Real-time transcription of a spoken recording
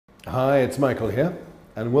Hi, it's Michael here,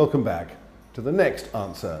 and welcome back to the next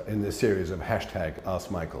answer in this series of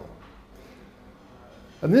 #AskMichael.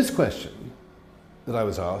 And this question that I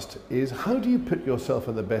was asked is, how do you put yourself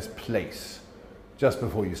in the best place just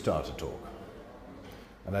before you start a talk?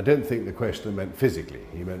 And I don't think the questioner meant physically,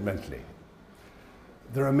 he meant mentally.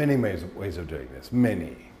 There are many ways of doing this,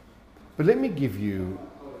 many. But let me give you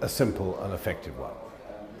a simple and effective one.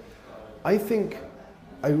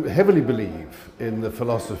 I heavily believe in the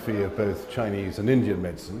philosophy of both Chinese and Indian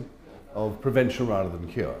medicine of prevention rather than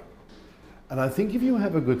cure. And I think if you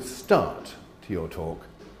have a good start to your talk,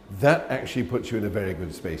 that actually puts you in a very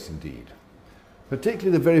good space indeed.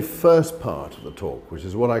 Particularly the very first part of the talk, which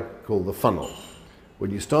is what I call the funnel,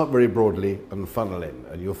 when you start very broadly and funnel in.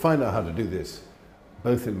 And you'll find out how to do this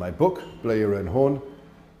both in my book, Blow Your Own Horn,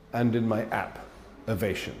 and in my app,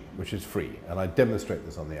 Ovation, which is free, and I demonstrate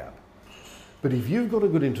this on the app. But if you've got a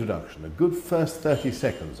good introduction, a good first 30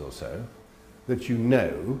 seconds or so, that you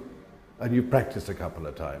know, and you've practiced a couple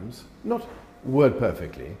of times, not word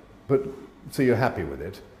perfectly, but so you're happy with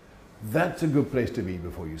it, that's a good place to be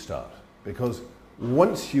before you start. Because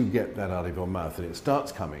once you get that out of your mouth and it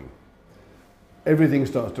starts coming, everything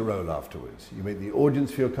starts to roll afterwards. You make the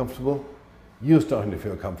audience feel comfortable, you're starting to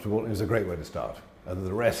feel comfortable, and it's a great way to start. And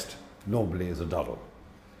the rest normally is a doddle.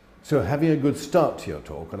 So having a good start to your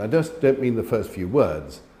talk, and I just don't mean the first few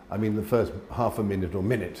words, I mean the first half a minute or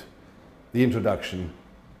minute, the introduction,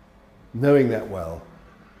 knowing that well,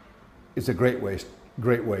 is a great way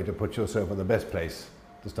to put yourself in the best place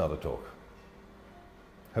to start a talk.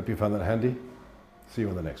 Hope you found that handy. See you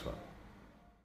on the next one.